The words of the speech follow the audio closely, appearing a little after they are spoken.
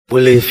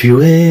Well, if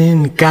you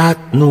ain't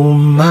got no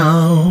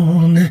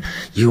money,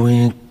 you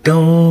ain't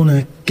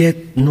gonna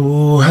get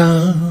no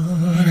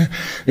honey.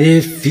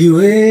 If you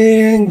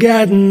ain't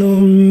got no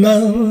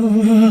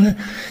money,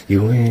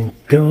 you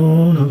ain't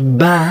gonna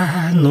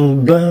buy no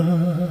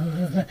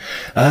bun.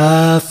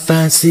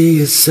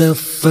 Fancy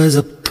yourself as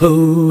a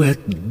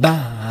poet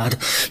bard.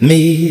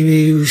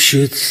 Maybe you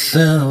should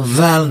send a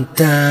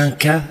Valentine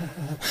card.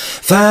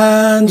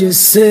 Find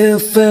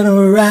yourself in a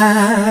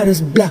writer's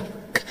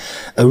block,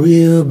 a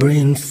real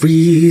brain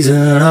freeze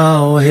and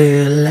all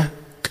hell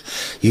lock.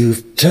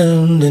 You've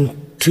turned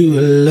into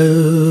a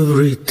love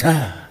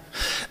retire,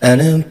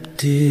 an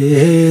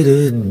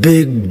empty-headed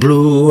big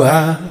blue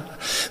eye.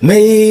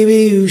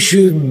 Maybe you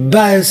should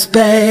buy a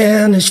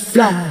Spanish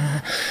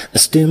fly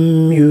and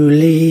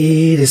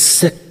stimulate a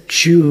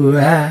sexual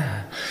high.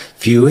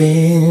 If you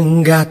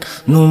ain't got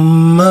no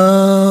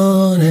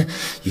money,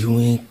 you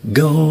ain't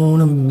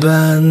gonna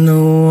buy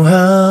no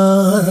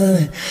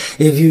honey.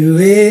 If you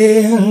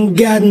ain't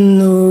got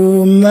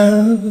no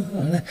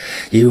money,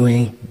 you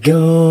ain't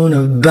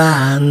gonna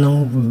buy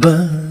no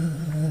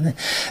bun.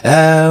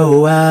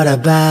 Oh, what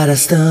about a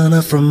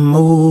stunner from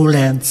old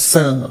and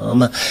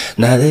summer?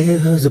 Now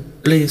there's a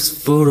place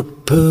for a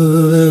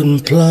poet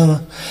and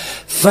plumber.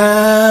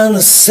 Find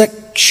a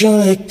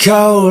section they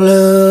call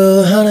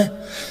love, honey,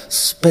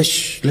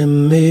 specially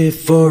made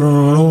for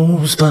an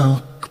old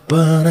spunk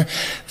bunny.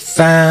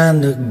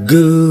 Find a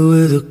girl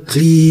with a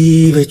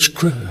cleavage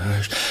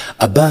crush,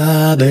 a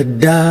Barbie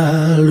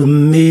doll to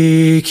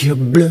make you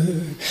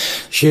blush.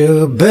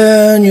 She'll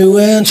burn you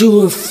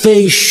into a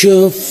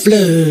facial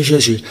flush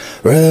as she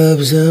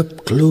rubs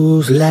up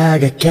clothes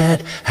like a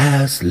cat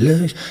house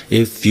lush.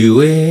 If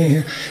you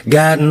ain't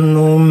got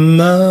no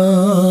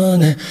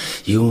money,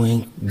 you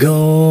ain't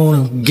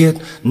gonna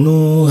get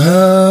no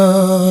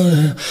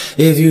honey.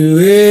 If you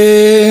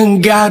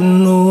ain't got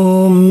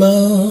no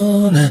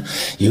money,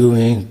 you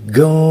ain't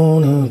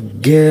gonna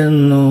get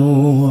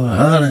no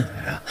honey.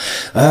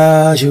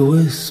 As your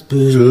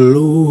whispers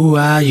low,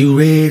 are you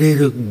ready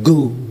to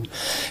go?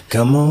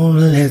 Come on,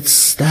 let's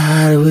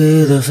start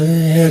with a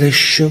fairy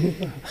show.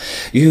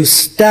 You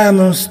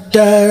stammer,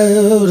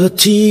 stutter, the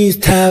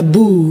teeth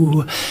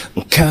taboo,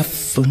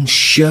 cough and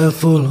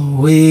shuffle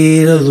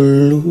away to the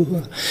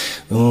lure.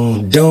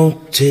 Oh,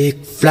 don't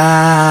take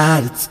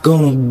flight, it's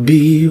gonna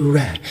be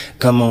right.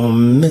 Come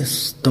on,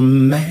 Mr.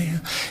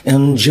 Man,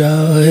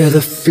 enjoy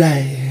the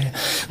flight.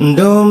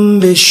 Don't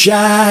be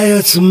shy,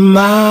 it's a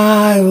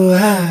mile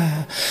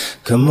high.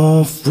 Come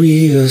on,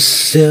 free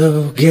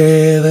yourself,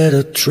 give it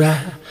a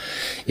try.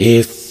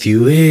 If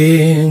you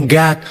ain't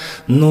got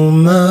no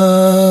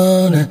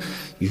money,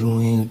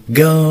 you ain't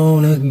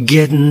gonna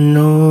get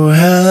no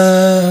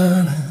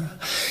honey.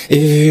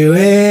 If you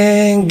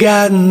ain't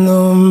got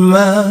no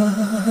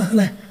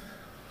money,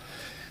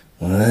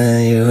 well,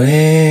 you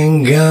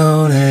ain't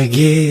gonna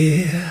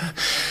get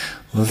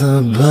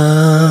the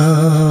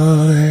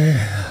bun.